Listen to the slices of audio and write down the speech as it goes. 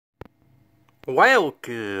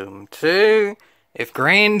Welcome to If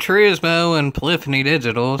Gran Turismo and Polyphony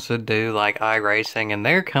Digital should do like iRacing and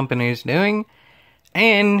their company's doing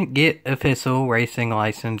and get official racing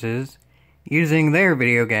licenses using their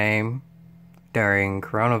video game during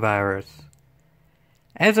coronavirus.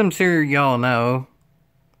 As I'm sure y'all know,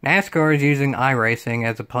 NASCAR is using iRacing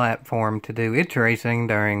as a platform to do its racing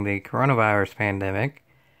during the coronavirus pandemic,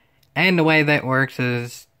 and the way that works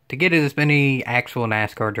is to get as many actual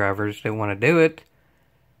NASCAR drivers that want to do it,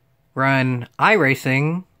 run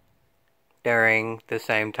iRacing during the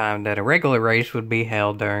same time that a regular race would be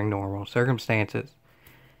held during normal circumstances.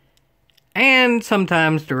 And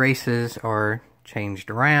sometimes the races are changed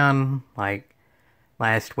around, like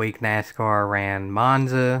last week NASCAR ran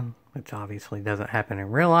Monza, which obviously doesn't happen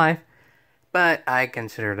in real life, but I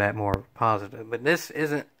consider that more positive. But this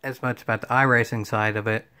isn't as much about the iRacing side of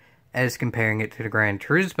it as comparing it to the Gran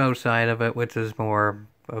Turismo side of it, which is more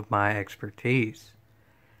of my expertise.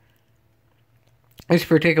 This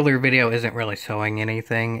particular video isn't really showing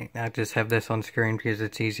anything. I just have this on screen because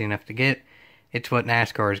it's easy enough to get. It's what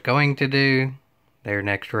NASCAR is going to do. Their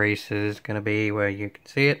next race is going to be, where you can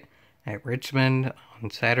see it, at Richmond on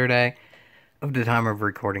Saturday, of the time of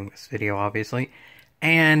recording this video, obviously.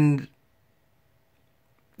 And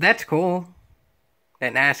that's cool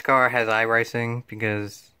that NASCAR has iRacing,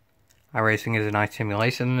 because iRacing is a nice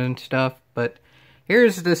simulation and stuff, but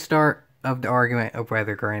here's the start of the argument of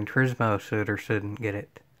whether Gran Turismo should or shouldn't get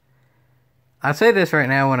it. I say this right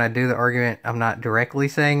now when I do the argument, I'm not directly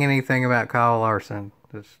saying anything about Kyle Larson.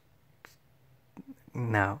 Just,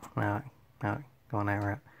 no, going that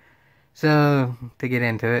route. So, to get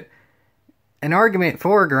into it, an argument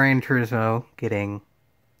for Gran Turismo getting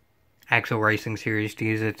actual racing series to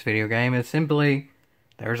use its video game is simply,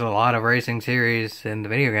 there's a lot of racing series in the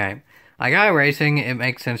video game. Like iRacing, it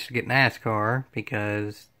makes sense to get NASCAR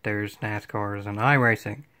because there's NASCARs and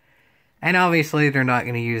iRacing. And obviously, they're not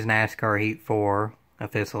going to use NASCAR Heat 4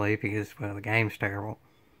 officially because, well, the game's terrible.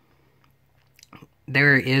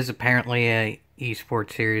 There is apparently a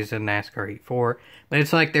Esports series in NASCAR Heat 4, but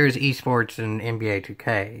it's like there's Esports and NBA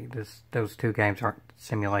 2K. Those two games aren't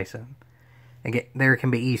simulation. Again, there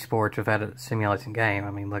can be Esports without a simulation game.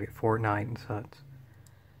 I mean, look at Fortnite and such.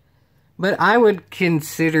 But I would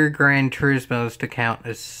consider Gran Turismo's to count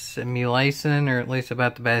as simulation, or at least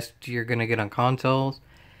about the best you're going to get on consoles.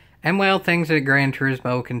 And well, things that Gran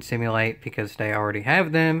Turismo can simulate, because they already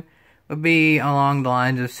have them, would be along the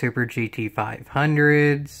lines of Super GT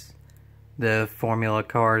 500s, the Formula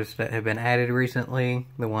cars that have been added recently,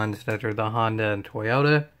 the ones that are the Honda and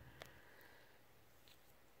Toyota.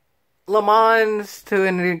 Le Mans to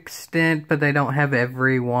an extent, but they don't have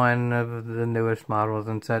every one of the newest models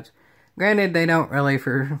and such. Granted, they don't really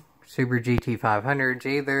for Super GT 500s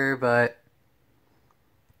either, but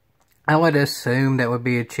I would assume that would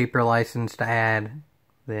be a cheaper license to add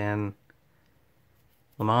than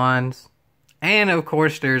Le Mans. And of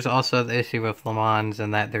course, there's also the issue with Le Mans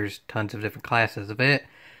in that there's tons of different classes of it.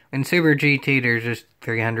 In Super GT, there's just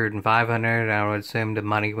 300 and 500. I would assume the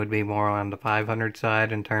money would be more on the 500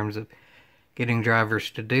 side in terms of getting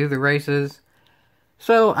drivers to do the races.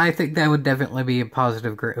 So, I think that would definitely be a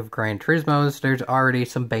positive of Gran Turismo's. There's already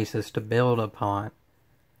some basis to build upon.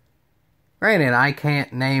 Granted, I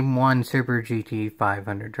can't name one Super GT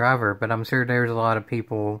 500 driver, but I'm sure there's a lot of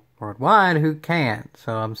people worldwide who can.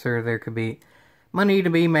 So, I'm sure there could be money to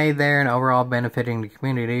be made there and overall benefiting the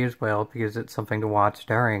community as well, because it's something to watch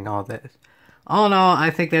during all this. All in all, I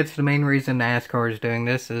think that's the main reason NASCAR is doing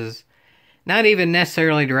this, is not even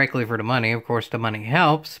necessarily directly for the money. Of course, the money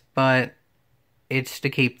helps, but it's to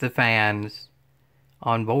keep the fans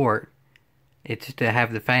on board. It's to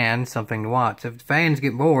have the fans something to watch. If the fans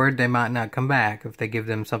get bored, they might not come back. If they give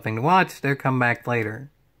them something to watch, they'll come back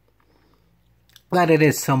later. But it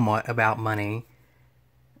is somewhat about money.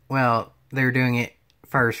 Well, they're doing it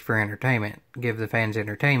first for entertainment. Give the fans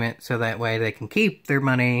entertainment so that way they can keep their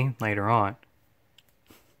money later on.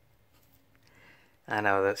 I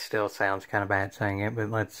know that still sounds kind of bad saying it, but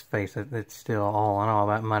let's face it, it's still all in all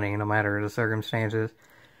about money, no matter the circumstances.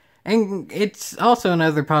 And it's also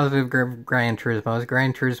another positive of Gran Turismo.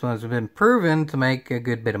 Gran Turismo has been proven to make a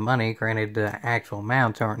good bit of money. Granted, the actual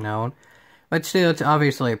amounts aren't known, but still, it's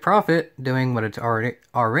obviously a profit, doing what it's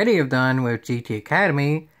already have done with GT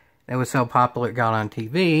Academy, that was so popular it got on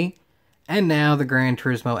TV, and now the Gran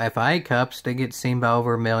Turismo FIA Cups that get seen by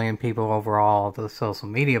over 1 million people over all the social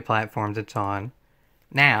media platforms it's on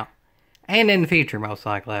now. And in the future, most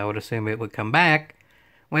likely, I would assume it would come back,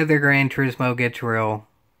 whether Gran Turismo gets real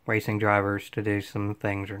racing drivers to do some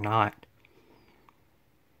things or not.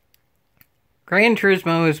 Gran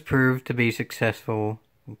Turismo has proved to be successful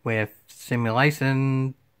with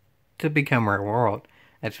simulation to become real world.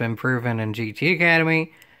 That's been proven in GT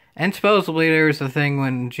Academy, and supposedly there was a thing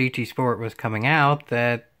when GT Sport was coming out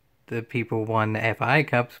that the people who won the FIA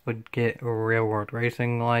Cups would get a real world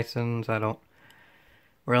racing license. I don't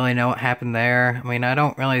really know what happened there. I mean, I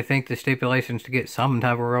don't really think the stipulations to get some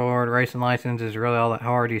type of real world racing license is really all that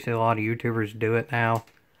hard. You see a lot of YouTubers do it now.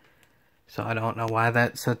 So I don't know why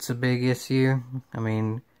that's such a big issue. I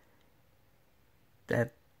mean,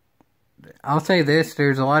 I'll say this,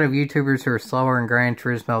 there's a lot of YouTubers who are slower in Gran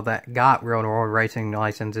Turismo that got real world racing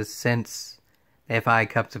licenses since the FIA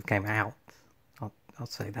Cups have came out. I'll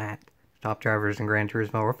say that. Top drivers in Gran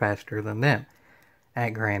Turismo are faster than them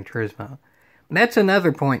at Gran Turismo. That's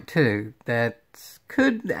another point, too, that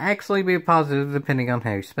could actually be a positive depending on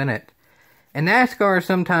how you spin it. In NASCAR,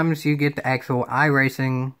 sometimes you get the actual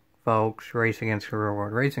iRacing folks race against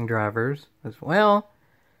real-world racing drivers as well.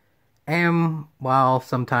 And while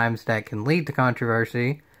sometimes that can lead to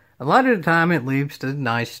controversy, a lot of the time it leads to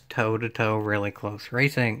nice toe-to-toe, really close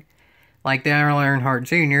racing. Like Dale Earnhardt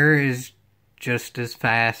Jr. is just as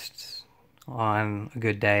fast on a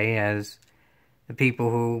good day as the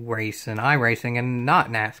people who race in iRacing and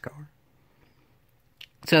not NASCAR.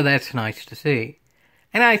 So that's nice to see.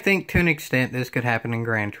 And I think to an extent this could happen in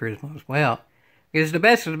Gran Turismo as well. Because the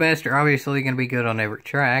best of the best are obviously going to be good on every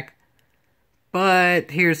track.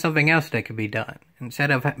 But here's something else that could be done.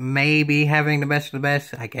 Instead of maybe having the best of the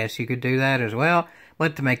best, I guess you could do that as well.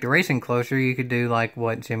 But to make the racing closer, you could do like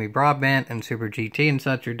what Jimmy Broadbent and Super GT and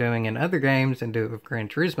such are doing in other games and do it with Gran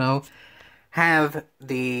Turismo. Have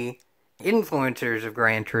the influencers of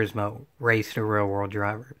Gran Turismo race the real world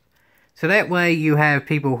drivers. So that way you have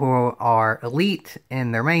people who are elite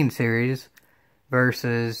in their main series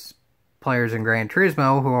versus players in Gran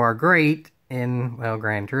Turismo who are great in, well,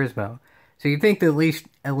 Gran Turismo. So you'd think that at least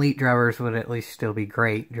elite drivers would at least still be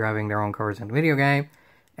great driving their own cars in the video game.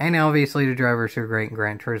 And obviously the drivers who are great in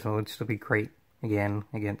Gran Turismo would still be great, again,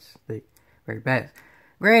 against the very best.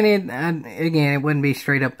 Granted, again, it wouldn't be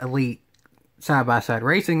straight up elite side-by-side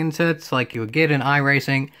racing and such like you would get in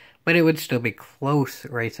iRacing, but it would still be close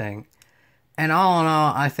racing. And all in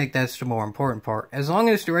all, I think that's the more important part. As long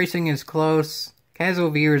as the racing is close,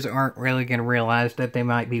 casual viewers aren't really going to realize that they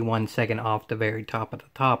might be 1 second off the very top of the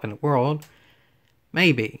top in the world.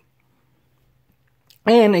 Maybe.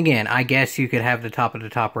 And again, I guess you could have the top of the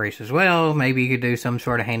top race as well. Maybe you could do some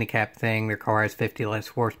sort of handicap thing. Their car has 50 less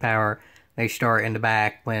horsepower. They start in the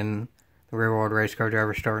back when the real world race car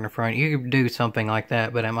drivers start in the front. You could do something like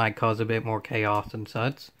that, but it might cause a bit more chaos and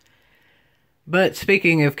such. But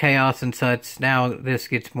speaking of chaos and such, now this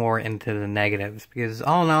gets more into the negatives. Because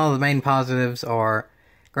all in all, the main positives are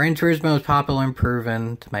Gran Turismo is popular and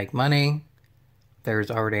proven to make money. There's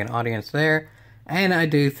already an audience there. And I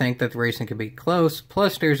do think that the racing could be close.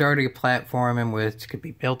 Plus, there's already a platform in which it could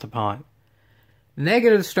be built upon. The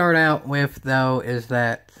negative to start out with, though, is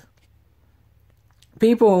that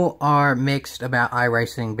people are mixed about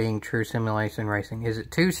iRacing being true simulation racing. Is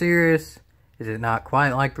it too serious? Is it not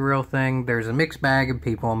quite like the real thing? There's a mixed bag of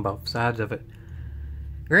people on both sides of it.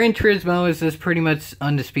 Gran Turismo is pretty much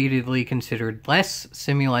undisputedly considered less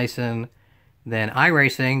simulation than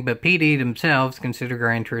iRacing, but PD themselves consider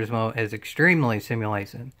Gran Turismo as extremely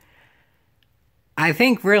simulation. I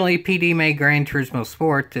think really PD made Gran Turismo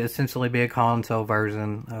Sport to essentially be a console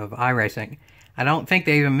version of iRacing. I don't think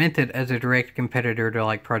they even meant it as a direct competitor to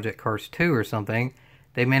like Project Cars 2 or something.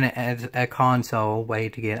 They meant it as a console way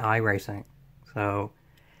to get iRacing. So,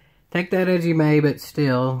 take that as you may, but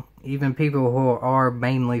still, even people who are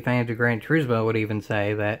mainly fans of Gran Turismo would even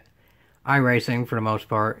say that iRacing, for the most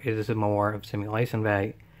part, is more of simulation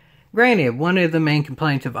value. Granted, one of the main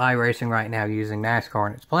complaints of iRacing right now using NASCAR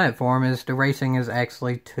on its platform is the racing is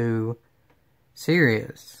actually too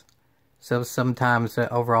serious. So sometimes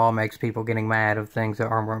that overall makes people getting mad of things that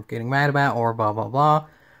aren't worth getting mad about, or blah blah blah.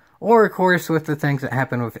 Or, of course, with the things that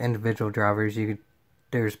happen with individual drivers,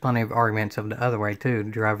 there's plenty of arguments of the other way, too.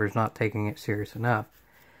 Drivers not taking it serious enough.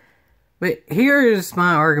 But here is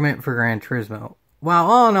my argument for Gran Turismo.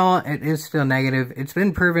 While all in all, it is still negative, it's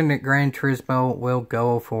been proven that Gran Turismo will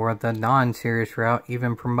go for the non-serious route,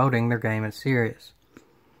 even promoting their game as serious.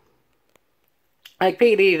 Like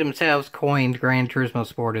PD themselves coined Gran Turismo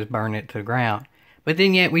Sport as burn it to the ground. But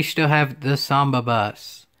then yet we still have the Samba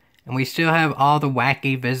bus. And we still have all the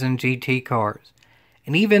wacky Vision GT cars.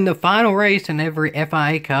 And even the final race in every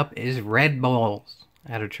FIA Cup is Red Bulls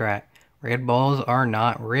at a track. Red Bulls are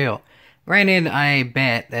not real. Granted, I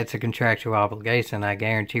bet that's a contractual obligation. I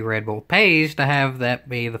guarantee Red Bull pays to have that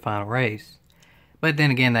be the final race. But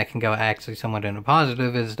then again, that can go actually somewhat in a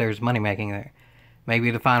positive as there's money making there.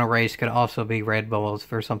 maybe the final race could also be Red Bulls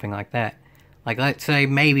for something like that. Like, let's say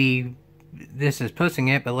maybe this is pushing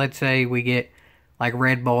it, but let's say we get like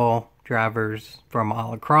Red Bull drivers from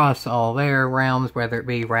all across all their realms, whether it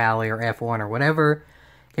be Rally or F1 or whatever,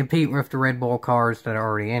 compete with the Red Bull cars that are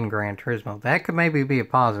already in Gran Turismo. That could maybe be a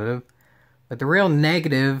positive. But the real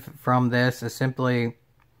negative from this is simply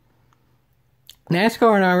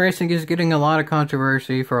NASCAR and iRacing is getting a lot of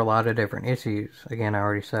controversy for a lot of different issues. Again, I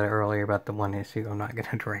already said it earlier about the one issue I'm not going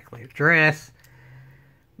to directly address.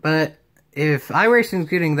 But if iRacing is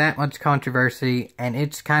getting that much controversy, and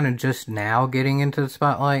it's kind of just now getting into the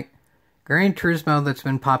spotlight, Gran Turismo, that's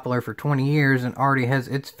been popular for 20 years and already has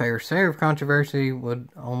its fair share of controversy, would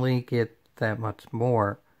only get that much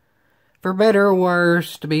more. For better or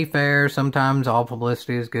worse, to be fair, sometimes all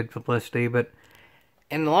publicity is good publicity, but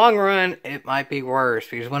in the long run, it might be worse,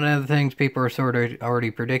 because one of the things people are sort of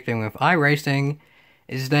already predicting with iRacing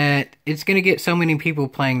is that it's going to get so many people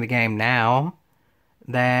playing the game now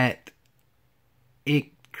that it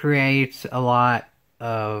creates a lot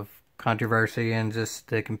of controversy and just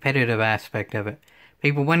the competitive aspect of it.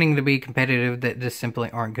 People wanting to be competitive that just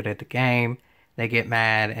simply aren't good at the game, they get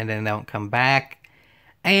mad and then don't come back.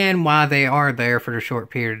 And while they are there for a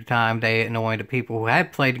short period of time, they annoy the people who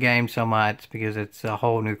have played the game so much because it's a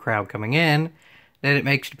whole new crowd coming in that it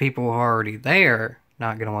makes the people who are already there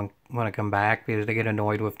not going to want to come back because they get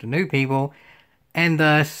annoyed with the new people. And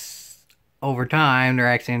thus, over time, there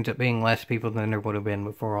actually ends up being less people than there would have been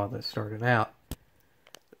before all this started out.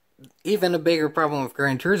 Even a bigger problem with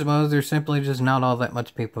Gran Turismo is there's simply just not all that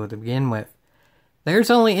much people to begin with.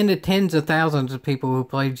 There's only in the tens of thousands of people who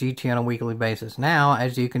play GT on a weekly basis now,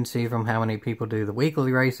 as you can see from how many people do the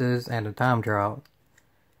weekly races and the time trials.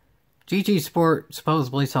 GT Sport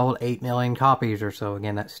supposedly sold 8 million copies or so.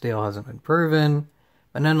 Again, that still hasn't been proven.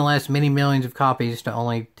 But nonetheless, many millions of copies to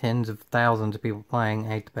only tens of thousands of people playing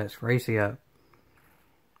ain't the best ratio.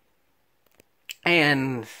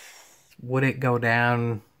 And would it go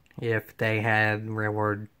down if they had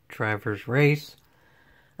reward drivers race?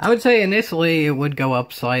 I would say initially it would go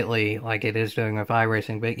up slightly like it is doing with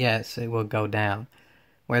iRacing, but yes, it will go down.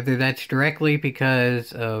 Whether that's directly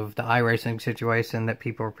because of the iRacing situation that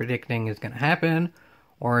people are predicting is going to happen,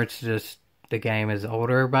 or it's just the game is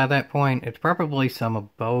older by that point, it's probably some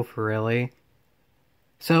of both, really.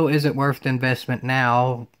 So is it worth the investment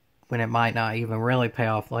now when it might not even really pay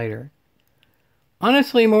off later?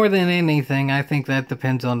 Honestly, more than anything, I think that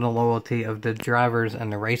depends on the loyalty of the drivers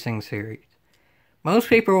and the racing series. Most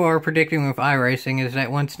people are predicting with iRacing is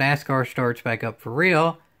that once NASCAR starts back up for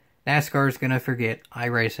real, NASCAR is going to forget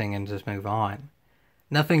iRacing and just move on.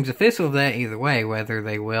 Nothing's official of that either way, whether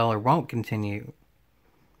they will or won't continue.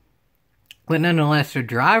 But nonetheless, the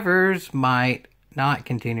drivers might not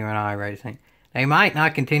continue in iRacing. They might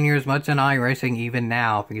not continue as much in iRacing even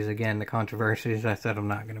now, because again, the controversies I said I'm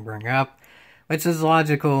not going to bring up, which is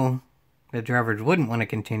logical. The drivers wouldn't want to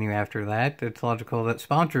continue after that. It's logical that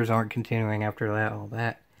sponsors aren't continuing after that, all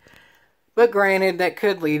that. But granted, that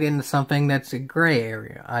could lead into something that's a gray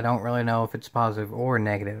area. I don't really know if it's positive or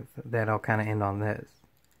negative. That'll kind of end on this.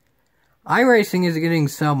 iRacing is getting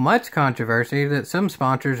so much controversy that some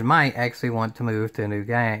sponsors might actually want to move to a new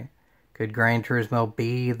game. Could Gran Turismo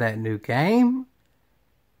be that new game?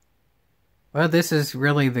 Well, this is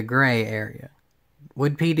really the gray area.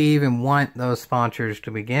 Would PD even want those sponsors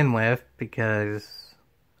to begin with, because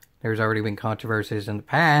there's already been controversies in the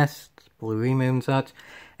past, Blue Emu and such,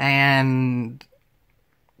 and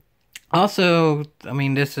also, I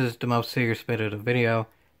mean, this is the most serious bit of the video.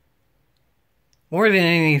 More than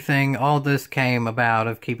anything, all this came about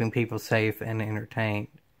of keeping people safe and entertained.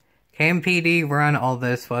 Can PD run all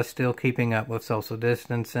this while still keeping up with social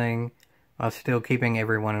distancing, while still keeping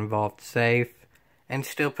everyone involved safe, and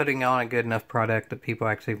still putting on a good enough product that people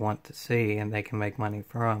actually want to see and they can make money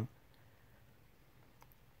from?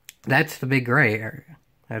 That's the big gray area.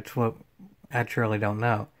 That's what I truly don't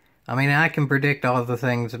know. I mean, I can predict all the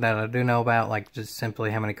things that I do know about, like just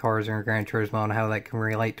simply how many cars are in Gran Turismo and how that can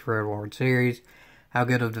relate to Red World Series, how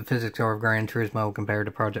good of the physics are of Gran Turismo compared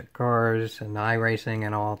to Project Cars and iRacing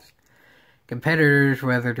and all competitors,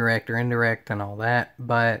 whether direct or indirect and all that,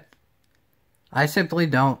 but I simply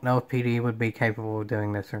don't know if PD would be capable of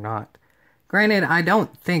doing this or not. Granted, I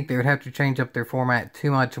don't think they would have to change up their format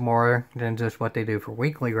too much more than just what they do for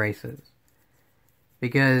weekly races.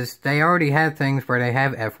 Because they already have things where they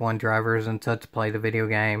have F1 drivers and such play the video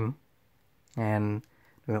game and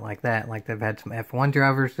do it like that. Like they've had some F1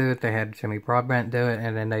 drivers do it, they had Jimmy Broadbent do it,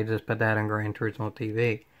 and then they just put that on Gran Turismo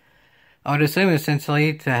TV. I would assume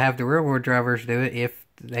essentially to have the real world drivers do it, if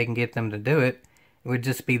they can get them to do it, it would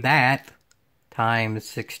just be that times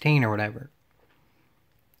 16 or whatever.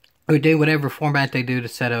 would do whatever format they do to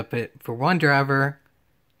set up it for one driver.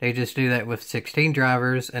 They just do that with 16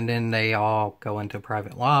 drivers, and then they all go into a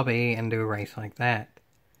private lobby and do a race like that.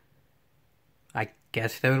 I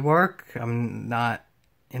guess that would work. I'm not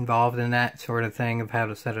involved in that sort of thing of how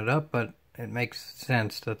to set it up, but it makes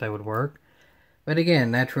sense that they would work. But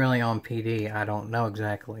again, that's really on PD. I don't know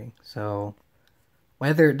exactly. So,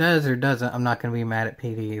 whether it does or doesn't, I'm not going to be mad at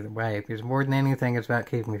PD either way. Because more than anything, it's about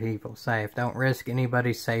keeping people safe. Don't risk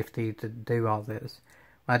anybody's safety to do all this.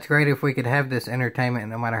 Well, it's great if we could have this entertainment,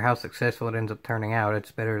 no matter how successful it ends up turning out.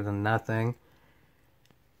 It's better than nothing.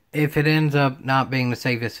 If it ends up not being the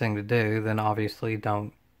safest thing to do, then obviously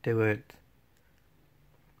don't do it.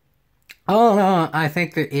 Oh no, I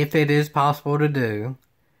think that if it is possible to do,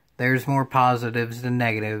 there's more positives than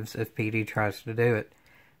negatives if PD tries to do it.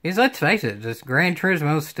 Because let's face it, just Gran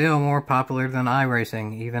Turismo is still more popular than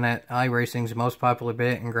iRacing, even at iRacing's most popular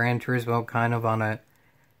bit, and Gran Turismo kind of on a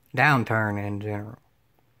downturn in general.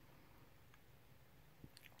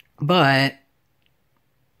 But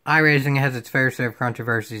iRacing has its fair share of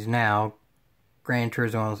controversies now. Gran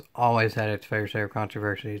Turismo has always had its fair share of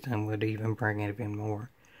controversies and would even bring it even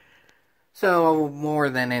more. So, more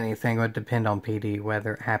than anything, it would depend on PD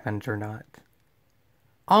whether it happens or not.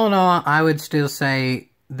 All in all, I would still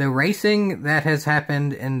say the racing that has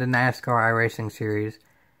happened in the NASCAR iRacing series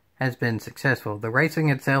has been successful. The racing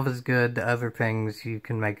itself is good. The other things, you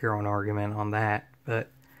can make your own argument on that. But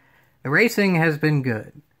the racing has been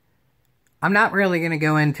good. I'm not really going to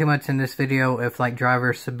go in too much in this video if like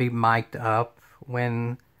drivers should be mic'd up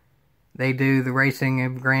when they do the racing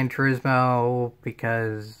of Gran Turismo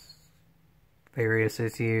because various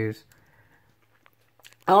issues.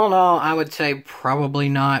 I don't know, I would say probably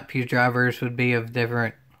not, because drivers would be of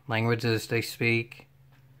different languages they speak.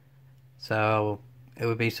 So it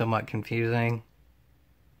would be somewhat confusing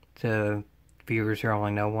to viewers who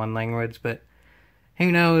only know one language, but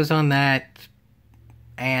who knows on that.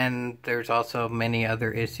 And there's also many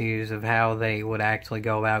other issues of how they would actually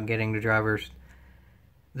go about getting the drivers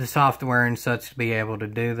the software and such to be able to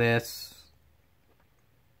do this.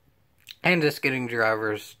 And just getting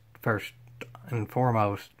drivers first and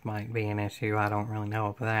foremost might be an issue. I don't really know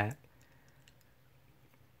about that.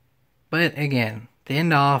 But again, to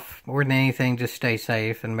end off, more than anything, just stay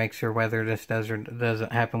safe and make sure whether this does or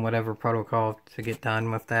doesn't happen, whatever protocol to get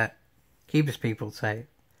done with that keeps people safe.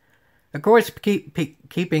 Of course,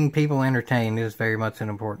 keeping people entertained is very much an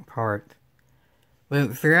important part.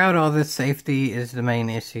 But throughout all this, safety is the main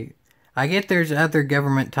issue. I get there's other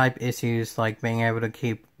government type issues like being able to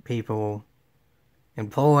keep people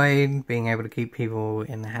employed, being able to keep people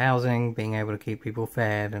in the housing, being able to keep people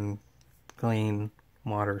fed and clean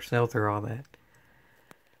water, shelter, all that.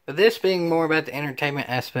 But this being more about the entertainment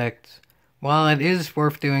aspect, while it is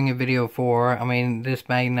worth doing a video for, I mean, this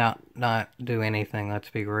may not do anything, let's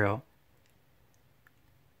be real.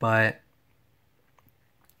 But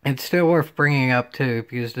it's still worth bringing up too,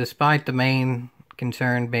 because despite the main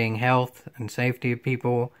concern being health and safety of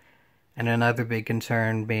people, and another big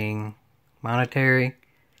concern being monetary,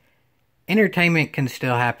 entertainment can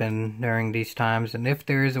still happen during these times, and if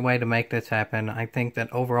there is a way to make this happen, I think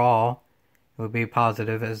that overall it would be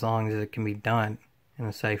positive as long as it can be done in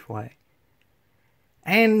a safe way.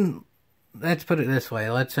 And let's put it this way,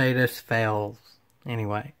 let's say this fails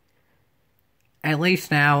anyway. At least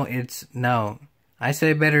now it's known. I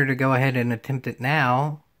say better to go ahead and attempt it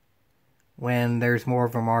now when there's more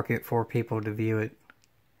of a market for people to view it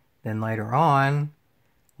than later on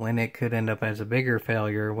when it could end up as a bigger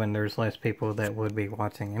failure when there's less people that would be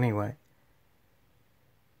watching anyway.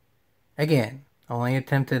 Again, only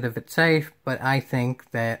attempt it if it's safe, but I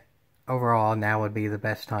think that overall now would be the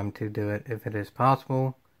best time to do it if it is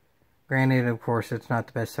possible. Granted, of course, it's not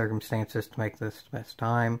the best circumstances to make this the best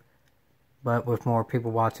time, but with more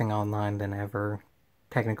people watching online than ever,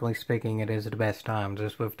 technically speaking, it is the best time,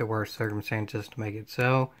 just with the worst circumstances to make it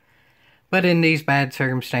so. But in these bad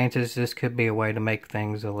circumstances, this could be a way to make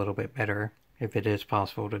things a little bit better, if it is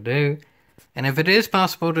possible to do. And if it is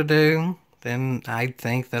possible to do, then I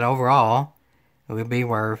think that overall, it would be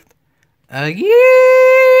worth a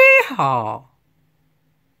yeehaw.